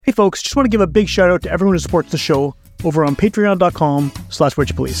Hey folks, just want to give a big shout out to everyone who supports the show over on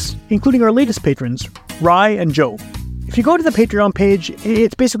patreon.com/witchpolice, including our latest patrons, Rye and Joe. If you go to the Patreon page,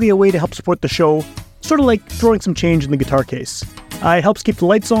 it's basically a way to help support the show, sort of like throwing some change in the guitar case. It helps keep the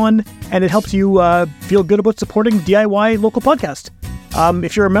lights on, and it helps you feel good about supporting DIY local podcast.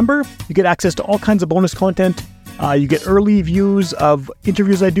 If you're a member, you get access to all kinds of bonus content. You get early views of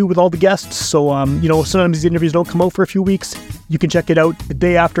interviews I do with all the guests. So, sometimes these interviews don't come out for a few weeks. You can check it out the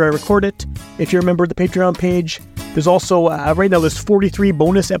day after I record it. If you're a member of the Patreon page, there's also, right now, there's 43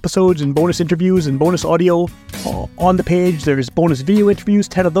 bonus episodes and bonus interviews and bonus audio on the page. There's bonus video interviews,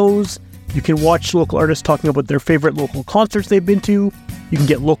 10 of those. You can watch local artists talking about their favorite local concerts they've been to. You can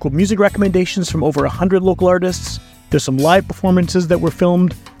get local music recommendations from over 100 local artists. There's some live performances that were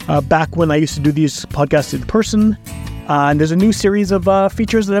filmed back when I used to do these podcasts in person. And there's a new series of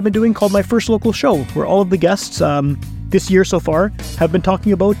features that I've been doing called My First Local Show, where all of the guests this year so far have been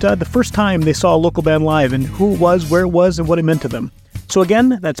talking about the first time they saw a local band live and who it was, where it was, and what it meant to them. So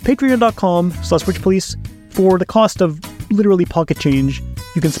again, that's patreon.com/witchpolice for the cost of literally pocket change.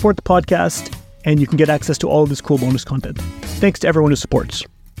 You can support the podcast and you can get access to all of this cool bonus content. Thanks to everyone who supports.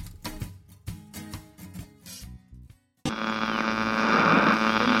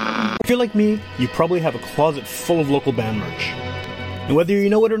 If you're like me, you probably have a closet full of local band merch. And whether you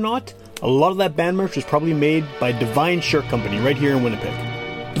know it or not, a lot of that band merch was probably made by Divine Shirt Company right here in Winnipeg.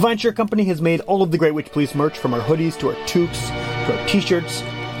 Divine Shirt Company has made all of the Great Witch Police merch, from our hoodies to our toques to our t-shirts.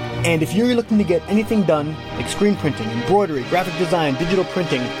 And if you're looking to get anything done, like screen printing, embroidery, graphic design, digital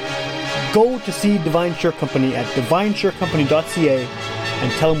printing, go to see Divine Shirt Company at divineshirtcompany.ca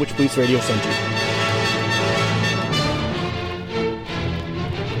and tell them Witch Police Radio sent you.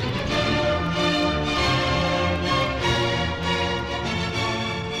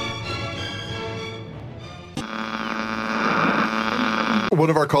 One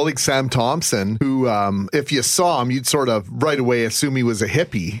of our colleagues, Sam Thompson, who, if you saw him, you'd sort of right away assume he was a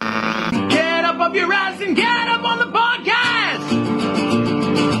hippie. Get up off your ass and get up on the podcast!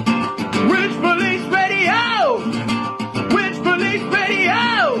 Witch Police Radio! Witch Police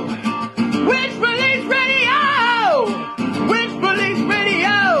Radio! Witch Police Radio! Witch Police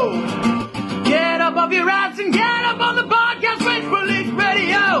Radio! Get up off your ass and get up on the podcast! Witch Police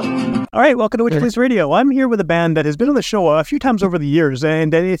Radio! All right, welcome to Witch Police Radio. I'm here with a band that has been on the show a few times over the years,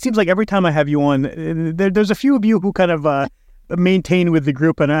 and it seems like every time I have you on, there's a few of you who kind of maintain with the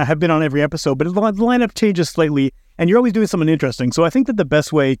group and have been on every episode, but the lineup changes slightly, and you're always doing something interesting. So I think that the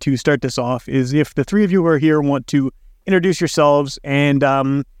best way to start this off is if the three of you who are here want to introduce yourselves and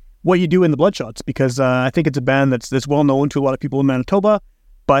what you do in the Bloodshots, because I think it's a band that's well known to a lot of people in Manitoba,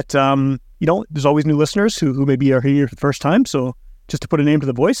 but there's always new listeners who maybe are here for the first time, so just to put a name to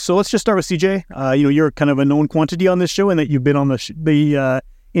the voice. So let's just start with CJ. You're kind of a known quantity on this show and that you've been on the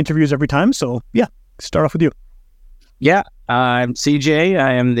interviews every time. So yeah, start off with you. Yeah, I'm CJ.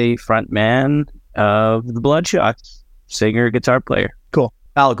 I am the front man of the Bloodshots, singer, guitar player. Cool.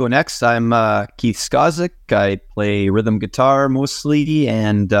 I'll go next. I'm Keith Skozik. I play rhythm guitar mostly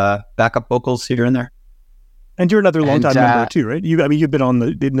and backup vocals here and there. And you're another longtime member too, right? You've been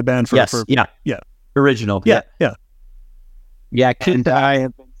in the band for... Yes, yeah. Original. Yeah. Yeah, and I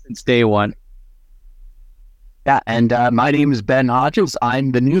have been since day one. Yeah, and my name is Ben Hodges.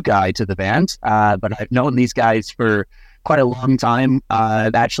 I'm the new guy to the band, but I've known these guys for quite a long time.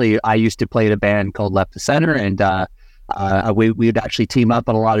 Actually, I used to play in a band called Left to Center, and we'd actually team up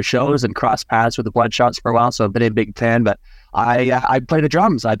on a lot of shows and cross paths with the Bloodshots for a while, so I've been a big fan, but I play the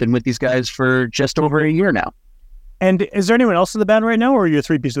drums. I've been with these guys for just over a year now. And is there anyone else in the band right now, or are you a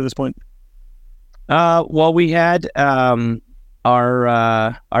three-piece at this point? Well, we had...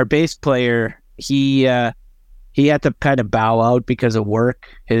 Our bass player, he had to kind of bow out because of work.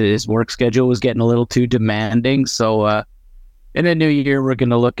 His work schedule was getting a little too demanding. So in the new year, we're going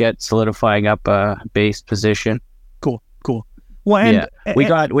to look at solidifying up a bass position. Cool. Well, and we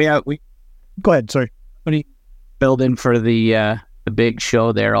go ahead. Sorry. Building for the big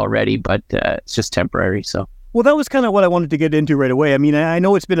show there already, but it's just temporary. So. Well, that was kind of what I wanted to get into right away. I mean, I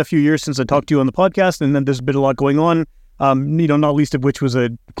know it's been a few years since I talked to you on the podcast, and then there's been a lot going on. Not least of which was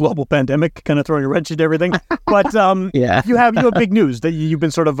a global pandemic, kind of throwing a wrench into everything. But you have big news that you've been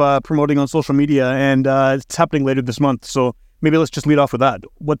sort of promoting on social media, and it's happening later this month. So maybe let's just lead off with that.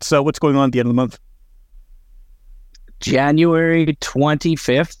 What's going on at the end of the month? January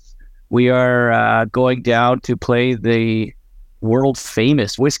 25th, we are going down to play the world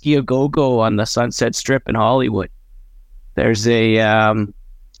famous Whiskey A Go Go on the Sunset Strip in Hollywood. There's an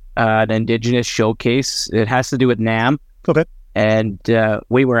Indigenous showcase. It has to do with NAMM. Okay. And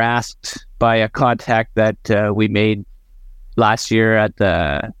we were asked by a contact that we made last year at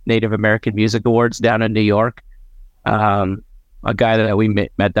the Native American Music Awards down in New York. A guy that we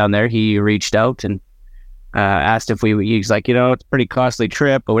met down there, he reached out and asked if he's like, it's a pretty costly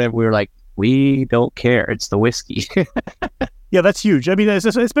trip or whatever. We were like, we don't care. It's the whiskey. Yeah, that's huge. I mean,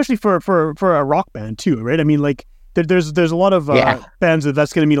 especially for a rock band too, right? I mean, like there's a lot of bands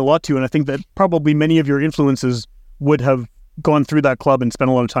that's going to mean a lot to, and I think that probably many of your influences would have gone through that club and spent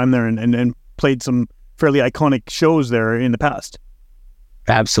a lot of time there and played some fairly iconic shows there in the past.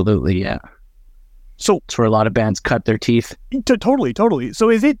 Absolutely, yeah. So it's where a lot of bands cut their teeth. Totally. So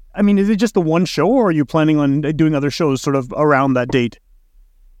is it just the one show, or are you planning on doing other shows sort of around that date?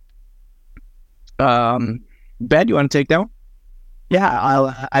 Ben, you want to take that one?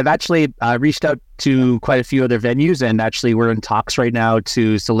 Yeah, I've actually reached out to quite a few other venues, and actually we're in talks right now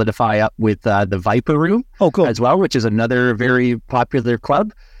to solidify up with the Viper Room as well, which is another very popular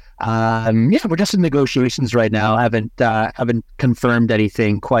club. We're just in negotiations right now. Haven't confirmed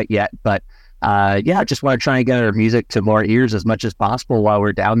anything quite yet, but I just want to try and get our music to more ears as much as possible while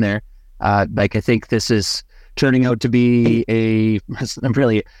we're down there. I think this is turning out to be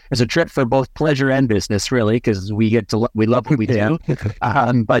it's a trip for both pleasure and business, really, because we love what we do.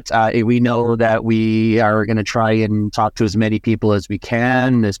 But we know that we are going to try and talk to as many people as we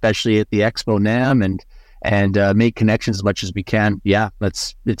can, especially at the Expo NAMM, and make connections as much as we can. Yeah,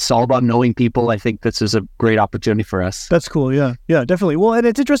 it's all about knowing people. I think this is a great opportunity for us. That's cool. Yeah, definitely. Well, and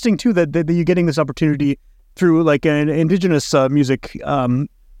it's interesting too that you're getting this opportunity through like an Indigenous music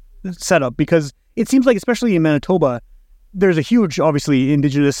setup, because it seems like, especially in Manitoba, there's a huge, obviously,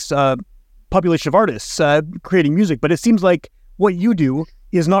 Indigenous population of artists creating music, but it seems like what you do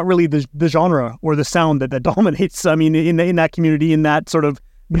is not really the genre or the sound that dominates. I mean, in that community, in that sort of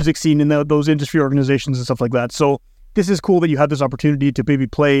music scene, in those industry organizations and stuff like that. So this is cool that you have this opportunity to maybe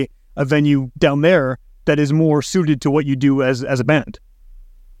play a venue down there that is more suited to what you do as a band.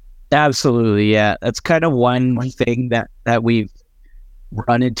 Absolutely, yeah. That's kind of one thing that we've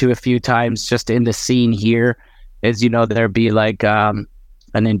run into a few times just in the scene here is, there'd be like an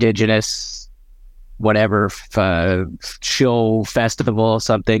Indigenous whatever show, festival,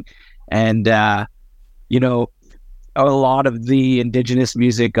 something, and a lot of the Indigenous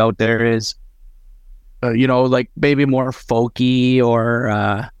music out there is like maybe more folky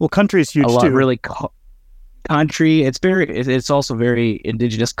or country is huge too. Really country. It's also very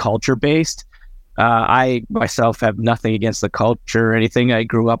Indigenous culture based. I myself have nothing against the culture or anything. I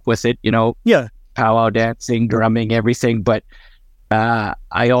grew up with it, powwow dancing, drumming, everything. But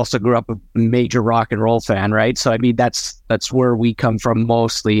I also grew up a major rock and roll fan, right? So I mean, that's where we come from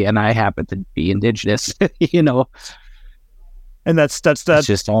mostly, and I happen to be Indigenous, And that's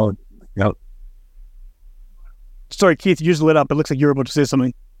just all. Sorry, Keith, you just lit up. It looks like you were about to say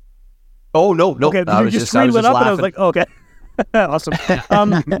something. Oh no! Okay, you just lit up, and I was like, oh, okay. Awesome.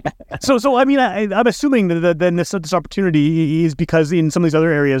 So I mean, I'm assuming that then this opportunity is because in some of these other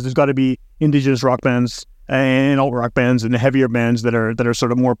areas, there's got to be Indigenous rock bands and alt rock bands and heavier bands that are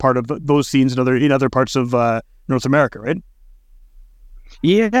sort of more part of those scenes in other parts of North America, right?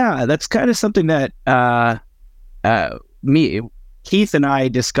 Yeah, that's kind of something that Keith and I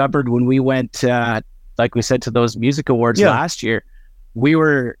discovered when we went, like we said, to those music awards last year. We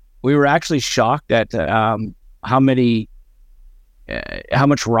were actually shocked at how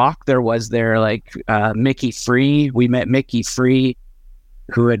much rock there was there. Like Mickey Free, we met Mickey Free,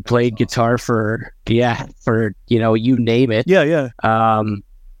 who had played guitar for you name it. And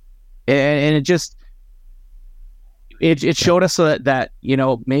it just it showed us that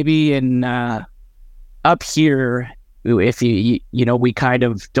maybe in up here, if we kind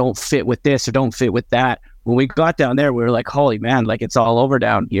of don't fit with this or don't fit with that. When we got down there, we were like, holy man, like it's all over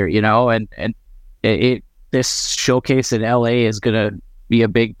down here, and this showcase in LA is going to be a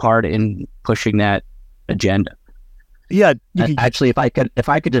big part in pushing that agenda. Yeah. Actually, if I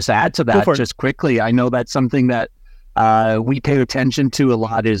could just add to that just quickly, I know that's something that we pay attention to a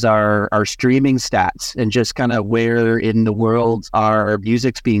lot is our streaming stats and just kind of where in the world our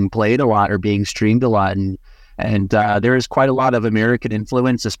music's being played a lot or being streamed a lot. And there is quite a lot of American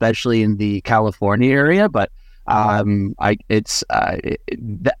influence, especially in the California area, but I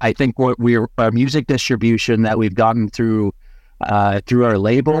think our music distribution that we've gotten through our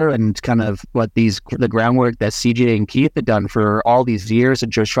label and kind of the groundwork that CJ and Keith had done for all these years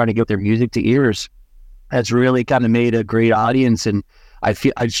and just trying to get their music to ears has really kind of made a great audience. And I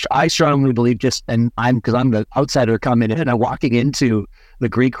strongly believe because I'm the outsider coming in and I'm walking into the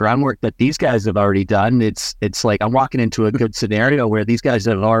great groundwork that these guys have already done. It's like I'm walking into a good scenario where these guys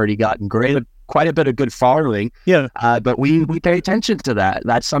have already gotten quite a bit of good following. Yeah. But we pay attention to that.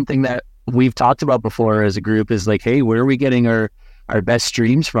 That's something that we've talked about before as a group is like, hey, where are we getting our best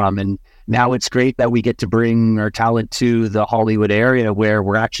streams from? And now it's great that we get to bring our talent to the Hollywood area where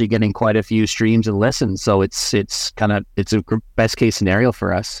we're actually getting quite a few streams and listens. So it's a best case scenario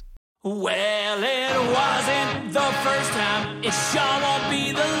for us. Well, it wasn't the first time, it sure won't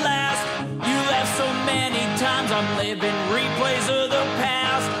be the last. You left so many times, I'm living replays of the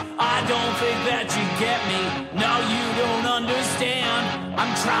past. I don't think that you get me, no, you don't understand.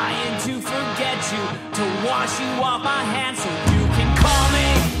 I'm trying to forget you, to wash you off my hands, so you can call me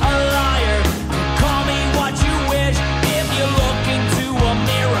a liar, call me what you wish. If you look into a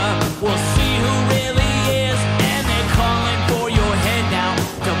mirror, we'll see who really is. And they're calling for your head now,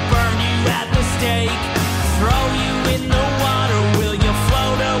 to burn you at the stake, throw you in the water. Will you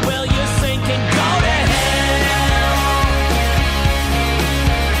float or will you sink and go to hell?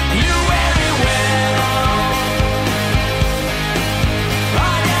 You very well.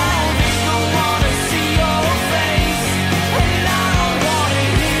 I don't even wanna see your face, and I don't wanna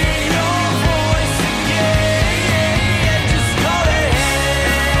hear your voice again. Just go to hell.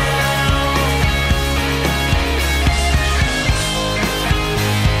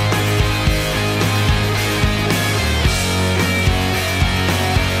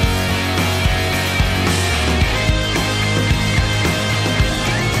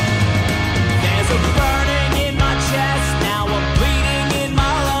 There's a burning in my chest, now a bleeding in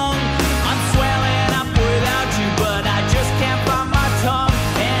my lung. I'm swelling up without you, but I just can't find my tongue.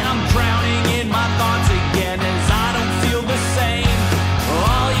 And I'm drowning in my thoughts again as I don't feel the same.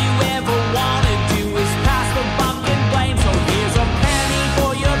 All you ever wanna do is pass the buck and blame. So here's a penny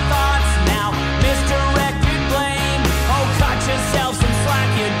for your thoughts now, misdirected blame. Oh, cut yourself some slack,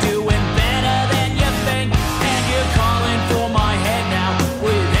 you're doing better than you think. And you're calling for my head now,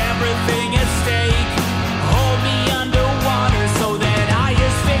 with everything at stake. Hold me underwater so that I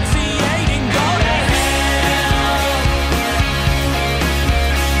asphyxiate and go to hell.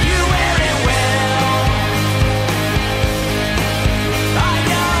 You very well. I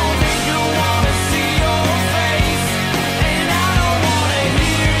don't think you wanna see your face, and I don't wanna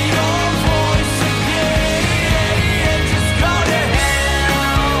hear your voice again. Just go to hell.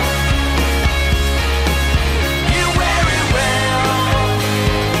 You very well.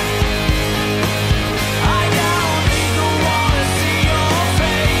 I don't even wanna see your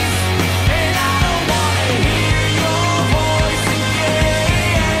face, and I don't wanna hear your voice again.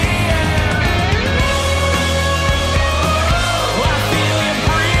 I feel you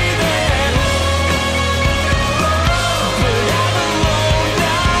breathing, but I'm alone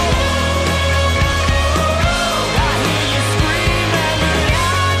now. I hear you screaming, but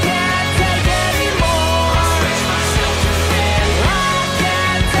I can't take anymore. Stretch myself too thin, I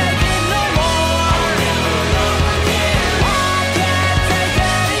can't take it no more. I'll never love again. I can't take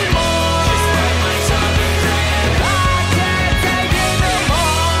anymore. Just bite my tongue and grin. I can't take it no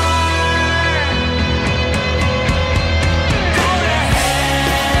more. Go to hell.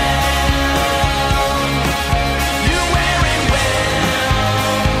 You very well.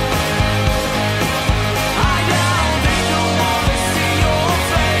 I don't even wanna see your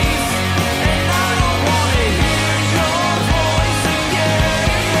face, and I don't wanna hear your voice again.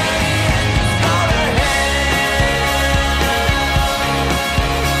 Go to hell.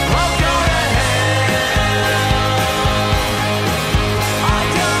 Oh, go to hell. I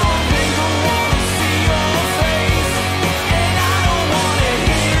don't even wanna see your face, and I don't wanna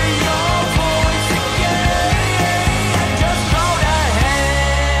hear your voice again. Just go to hell.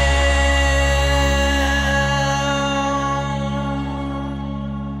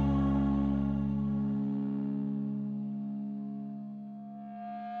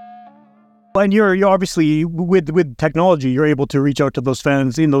 And you're obviously with technology, you're able to reach out to those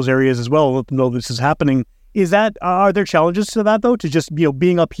fans in those areas as well. Let them know this is happening. Are there challenges to that though? To just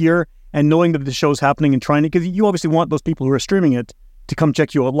being up here and knowing that the show's happening and trying to, because you obviously want those people who are streaming it to come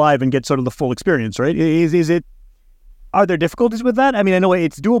check you out live and get sort of the full experience, right? Are there difficulties with that? I mean, I know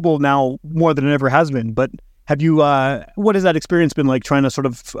it's doable now more than it ever has been, but have you? What has that experience been like trying to sort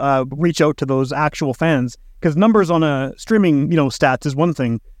of reach out to those actual fans? Because numbers on a streaming, stats is one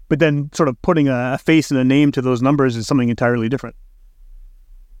thing, but then sort of putting a face and a name to those numbers is something entirely different.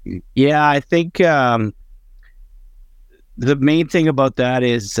 Yeah, I think the main thing about that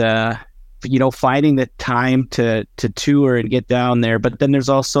is, finding the time to tour and get down there. But then there's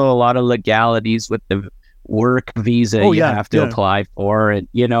also a lot of legalities with the work visa you have to apply for. And,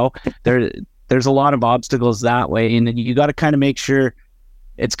 there's a lot of obstacles that way. And then you got to kind of make sure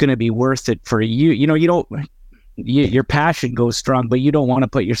it's going to be worth it for you. Your passion goes strong, but you don't want to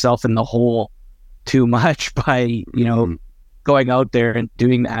put yourself in the hole too much by, going out there and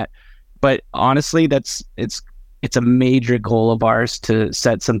doing that. But honestly, it's a major goal of ours to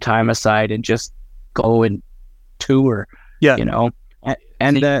set some time aside and just go and tour. Yeah. You know,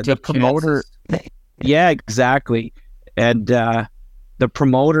 and the promoter. Yeah, exactly. And the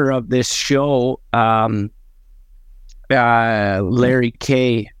promoter of this show, Larry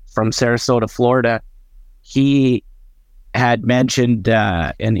Kay from Sarasota, Florida, he had mentioned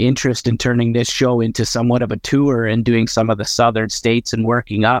an interest in turning this show into somewhat of a tour and doing some of the southern states and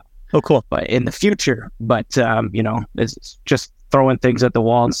working up. Oh, cool. But in the future, you know, it's just throwing things at the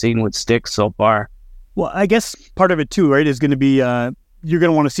wall and seeing what sticks so far. Well, I guess part of it too, right, is going to be you're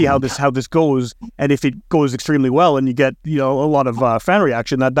going to want to see how this goes, and if it goes extremely well and you get, you know, a lot of fan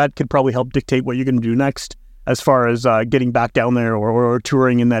reaction, that could probably help dictate what you're going to do next as far as getting back down there or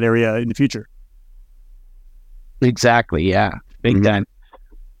touring in that area in the future. Exactly. Yeah. Big time.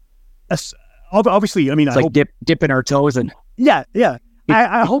 Obviously, I mean, it's like dipping our toes in. Yeah.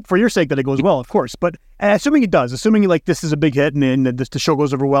 I hope for your sake that it goes well, of course. But assuming it does, assuming like this is a big hit and the show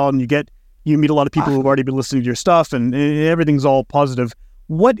goes over well and you meet a lot of people who've already been listening to your stuff and everything's all positive,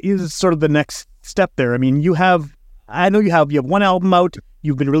 what is sort of the next step there? I mean, you have one album out.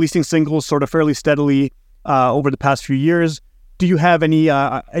 You've been releasing singles sort of fairly steadily over the past few years. Do you have any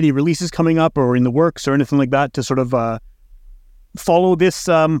releases coming up or in the works or anything like that to sort of follow this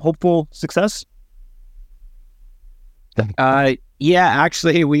hopeful success? Yeah,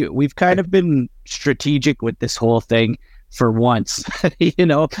 actually, we've kind of been strategic with this whole thing for once. You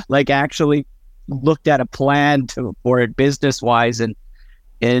know, like actually looked at a plan for it business wise, and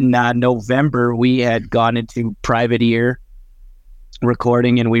in November we had gone into private ear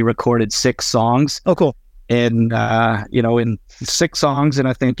recording, and we recorded 6 songs. Oh, cool. And in 6 songs, and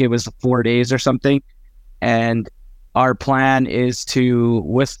I think it was 4 days or something. And our plan is to,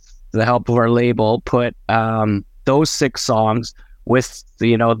 with the help of our label, put those 6 songs with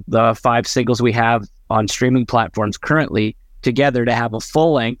the 5 singles we have on streaming platforms currently together to have a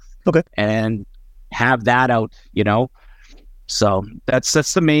full length. Okay. And have that out, you know. So that's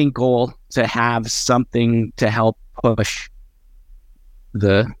the main goal, to have something to help push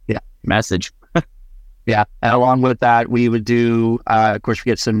the message. Yeah. And along with that, we would do, of course, we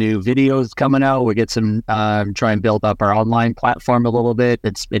get some new videos coming out. We get some, try and build up our online platform a little bit.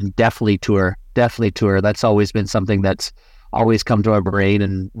 It's been definitely tour. That's always been something that's always come to our brain.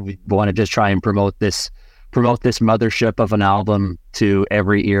 And we want to just try and promote this mothership of an album to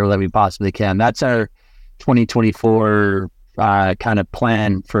every ear that we possibly can. That's our 2024 kind of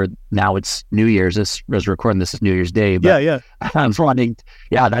plan for now. It's New Year's. This was recording. This is New Year's Day. But Yeah. I'm wanting.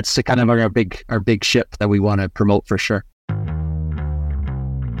 Yeah, that's kind of our big ship that we want to promote for sure.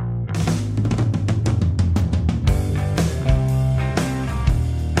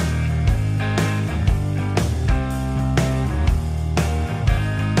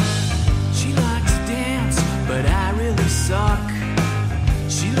 She likes to dance, but I really suck.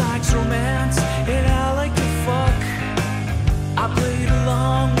 She likes romance, and I like to fuck. I played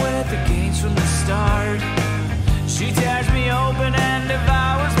along with the games from the start. She tears me open and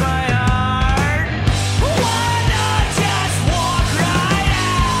devours my heart. Why not just walk right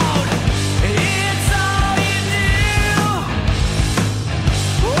out? It's all you do.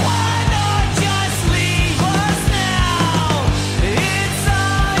 Why not just leave us now? It's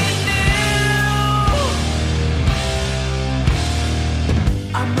all you do.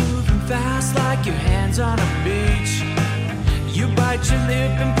 I'm moving fast like your hands on a beach. You bite your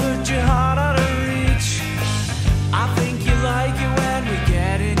lip and put your heart out of reach. I think you like it when we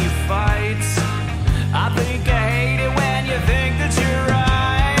get in your fights. I think I hate it when you think that you're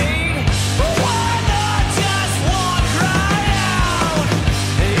right. Why not just walk right out?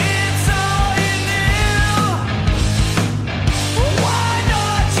 It's all you do. Why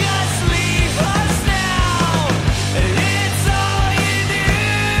not just leave us now? It's all you do.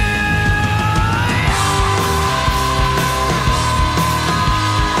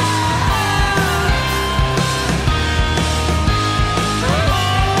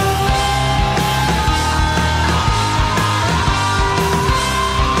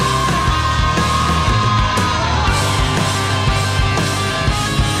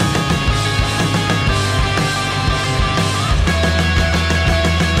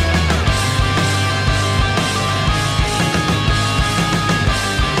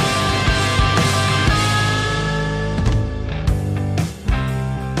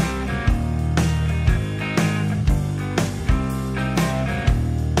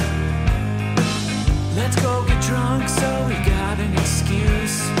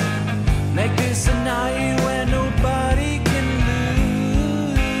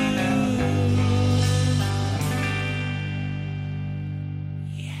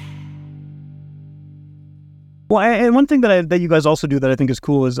 Well, and one thing that you guys also do that I think is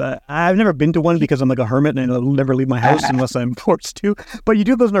cool is I've never been to one because I'm like a hermit and I'll never leave my house unless I'm forced to. But you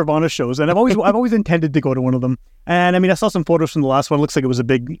do those Nirvana shows, and I've always intended to go to one of them. And I mean, I saw some photos from the last one. It looks like it was a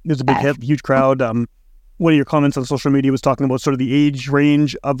big hit, huge crowd. One of your comments on social media was talking about sort of the age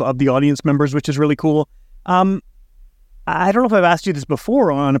range of the audience members, which is really cool. I don't know if I've asked you this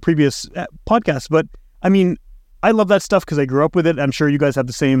before on a previous podcast, but I mean, I love that stuff because I grew up with it. I'm sure you guys have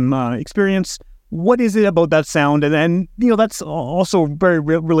the same experience. What is it about that sound? And that's also very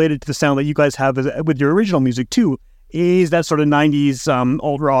related to the sound that you guys have with your original music too, is that sort of 90s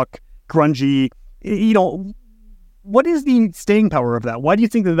alt rock, grungy, what is the staying power of that? Why do you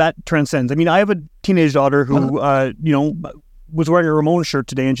think that transcends? I mean, I have a teenage daughter who, was wearing a Ramones shirt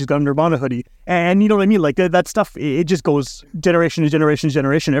today and she's got a Nirvana hoodie. And you know what I mean? Like that stuff, it just goes generation to generation to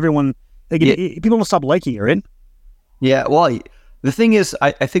generation. Everyone, people don't stop liking it, right? Yeah, well, the thing is,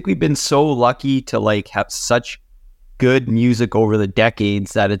 I think we've been so lucky to like have such good music over the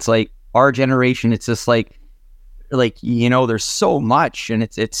decades that it's like our generation, it's just like there's so much and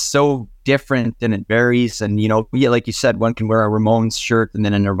it's so different and it varies. And, like you said, one can wear a Ramones shirt and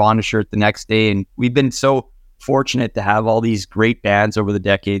then a Nirvana shirt the next day. And we've been so fortunate to have all these great bands over the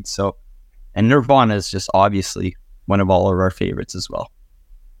decades. So, and Nirvana is just obviously one of all of our favorites as well.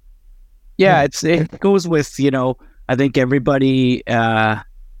 Yeah, it goes with, I think everybody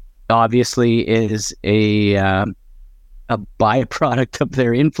obviously is a byproduct of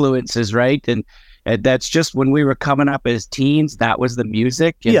their influences, right? And that's just when we were coming up as teens, that was the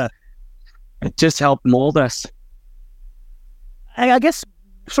music. And it just helped mold us. I guess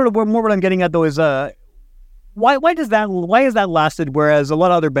sort of more what I'm getting at though is why has that lasted? Whereas a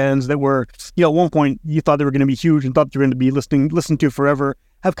lot of other bands that were, at one point you thought they were going to be huge and thought they were going to be listened to forever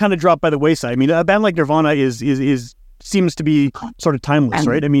have kind of dropped by the wayside. I mean, a band like Nirvana seems to be sort of timeless,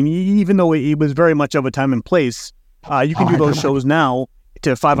 right? I mean, even though it was very much of a time and place, you can do those shows now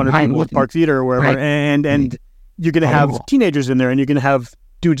to 500 people at Park Theater or wherever, and you're going to have teenagers in there, and you're going to have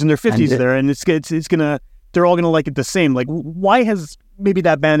dudes in their 50s there, and they're all going to like it the same. Like, why has maybe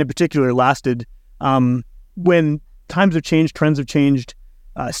that band in particular lasted when times have changed, trends have changed,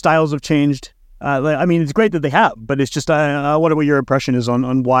 styles have changed? I mean, it's great that they have, but it's just I wonder what your impression is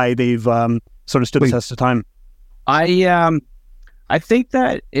on why they've sort of stood the test of time. I think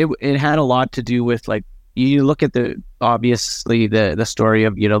that it had a lot to do with, like, you look at the story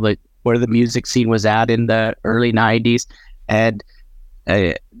of where the music scene was at in the early 90s, and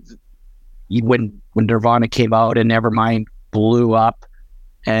when Nirvana came out and Nevermind blew up,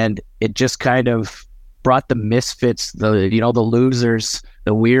 and it just kind of brought the misfits, the losers,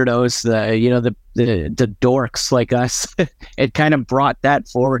 the weirdos, the dorks like us. It kind of brought that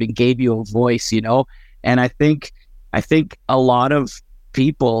forward and gave you a voice, And I think a lot of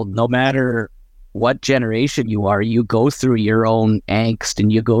people, no matter what generation you are, you go through your own angst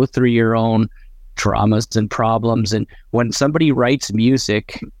and you go through your own traumas and problems. And when somebody writes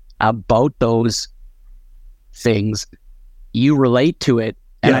music about those things, you relate to it.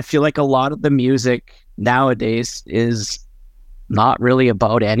 And I feel like a lot of the music nowadays is not really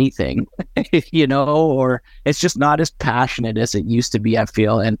about anything, or it's just not as passionate as it used to be, I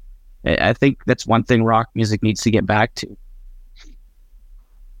feel. And I think that's one thing rock music needs to get back to.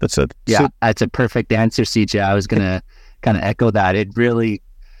 That's it. Yeah, that's a perfect answer, CJ. I was going to kind of echo that. It really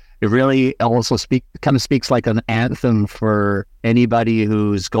also speaks like an anthem for anybody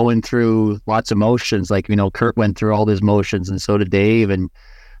who's going through lots of emotions. Like, Kurt went through all his emotions, and so did Dave, and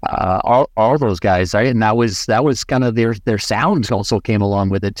all those guys, right? And that was kind of their sounds also came along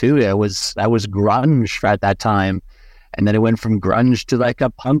with it too. That was grunge at that time, and then it went from grunge to like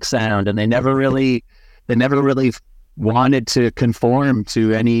a punk sound, and they never really wanted to conform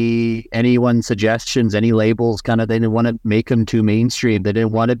to anyone's suggestions, any labels. Kind of, they didn't want to make them too mainstream. They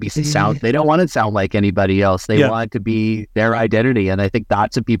didn't want to be sound. They don't want to sound like anybody else. They want to be their identity, and I think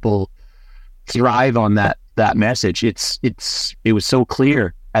that's what people thrive on. That message. It was so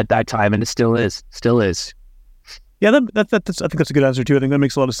clear at that time, and it still is. Yeah, that's I think that's a good answer too. I think that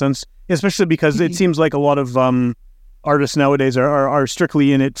makes a lot of sense, especially because it seems like a lot of artists nowadays are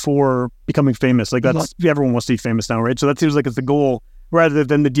strictly in it for becoming famous. Like everyone wants to be famous now, right? So that seems like it's the goal rather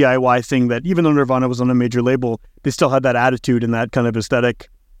than the DIY thing. That even though Nirvana was on a major label, they still had that attitude and that kind of aesthetic.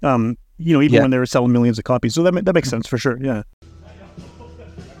 Even when they were selling millions of copies. So that makes sense for sure. Yeah.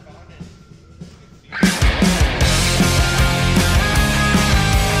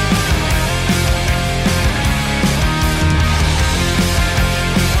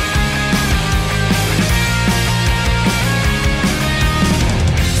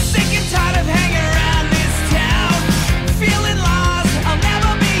 Feeling lost, I'll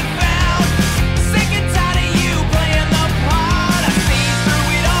never be found. Sick and tired of you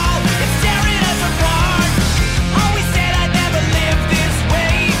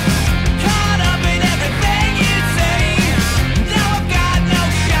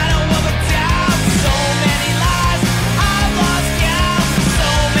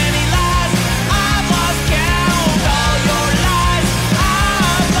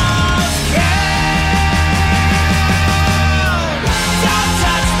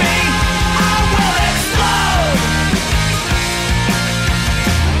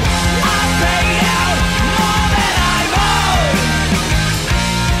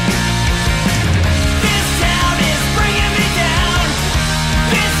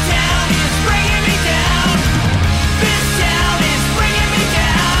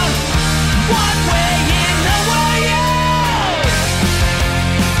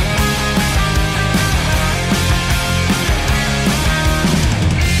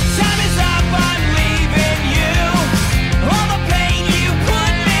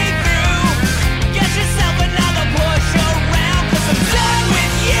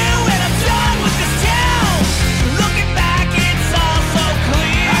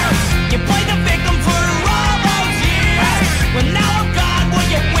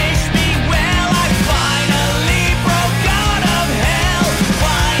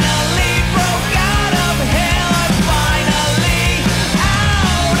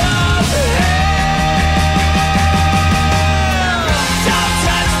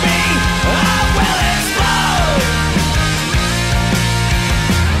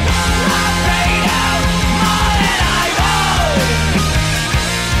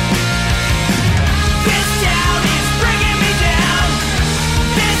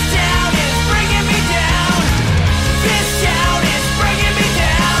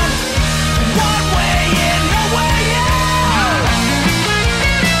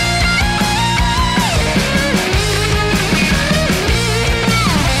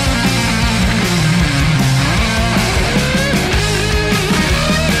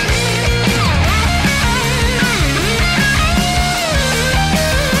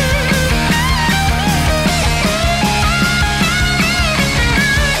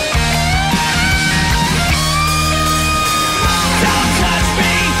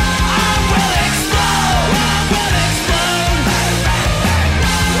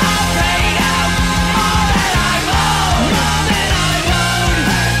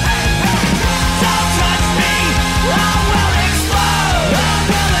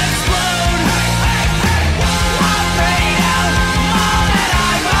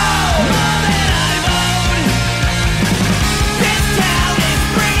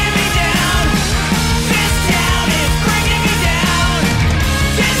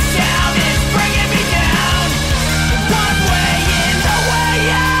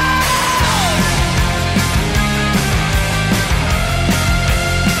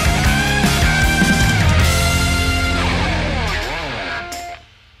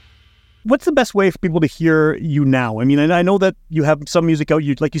what's the best way for people to hear you now? I mean, and I know that you have some music out.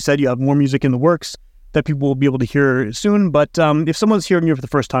 Like you said, you have more music in the works that people will be able to hear soon. But if someone's hearing you for the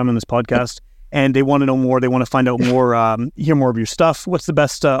first time on this podcast and they want to know more, they want to find out more, hear more of your stuff, what's the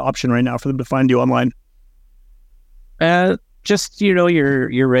best option right now for them to find you online? Just,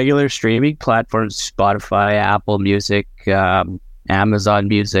 your regular streaming platforms, Spotify, Apple Music, Amazon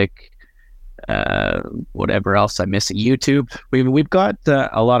Music, whatever else I'm missing. YouTube. We've got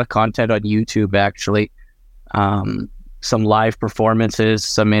a lot of content on YouTube, actually. Some live performances,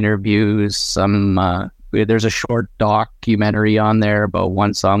 some interviews, there's a short documentary on there about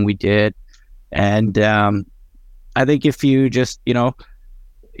one song we did. And I think if you just,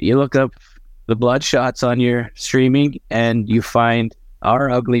 you look up the Bloodshots on your streaming and you find our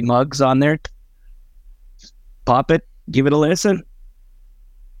ugly mugs on there, pop it, give it a listen.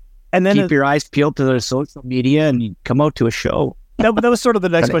 And then keep your eyes peeled to the social media and you come out to a show. That was sort of the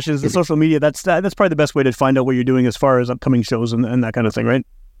next question, is the social media. That's probably the best way to find out what you're doing as far as upcoming shows and that kind of thing, right?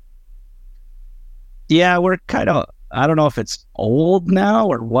 Yeah, we're kind of, I don't know if it's old now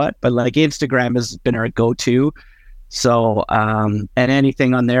or what, but like Instagram has been our go-to. So, and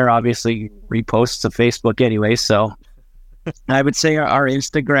anything on there obviously reposts to Facebook anyway. So I would say our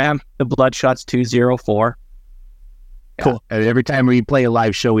Instagram, the Bloodshots 204. Cool. And every time we play a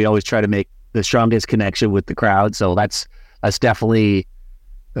live show, we always try to make the strongest connection with the crowd. So that's definitely,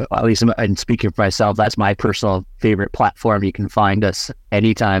 at least in speaking for myself, that's my personal favorite platform you can find us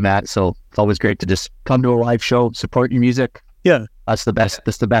anytime at. So it's always great to just come to a live show, support your music. Yeah. That's the best.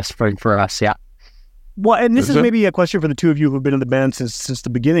 That's the best for us. Yeah. Well, and this is maybe a question for the two of you who've been in the band since the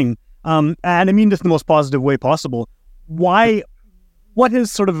beginning. And I mean this in the most positive way possible. What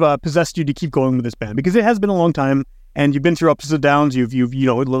has sort of possessed you to keep going with this band? Because it has been a long time and you've been through ups and downs. You've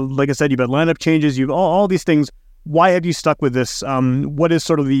like I said, you've had lineup changes, you've all these things. Why have you stuck with this? What is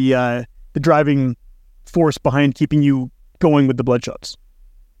sort of the driving force behind keeping you going with the Bloodshots?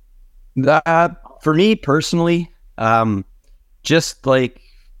 For me personally, just like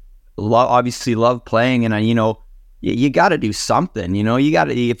obviously love playing, and you got to do something. You got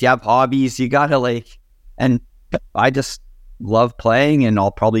to, if you have hobbies, you got to and I just love playing, and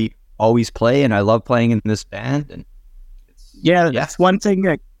I'll probably always play, and I love playing in this band. And that's one thing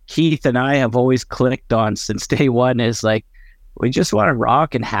that Keith and I have always clicked on since day one is we just want to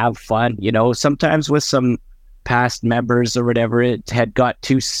rock and have fun. Sometimes with some past members or whatever, it had got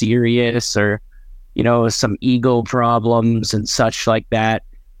too serious or, some ego problems and such like that.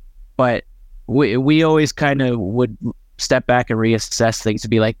 But we always kind of would step back and reassess things to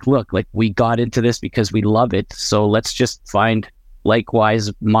be look, we got into this because we love it. So let's just find likewise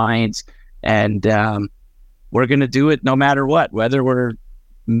minds and we're going to do it no matter what, whether we're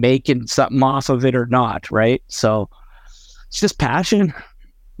making something off of it or not, right? So it's just passion,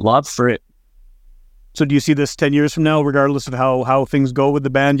 love for it. So do you see this 10 years from now, regardless of how things go with the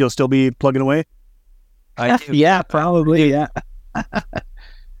band, you'll still be plugging away? Yeah, probably, yeah.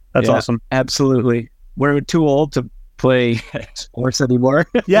 That's awesome. Absolutely. We're too old to play sports anymore.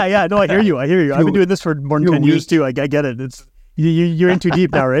 Yeah, no, I hear you. I've been doing this for more than 10 years too. I get it. It's you're in too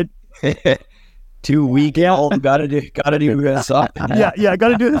deep now, right? 2 week old, gotta do something. Yeah,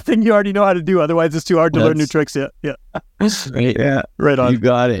 gotta do the thing you already know how to do. Otherwise, it's too hard to learn new tricks. Yeah. Right. Yeah. Right on. You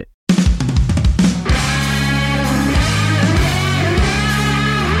got it.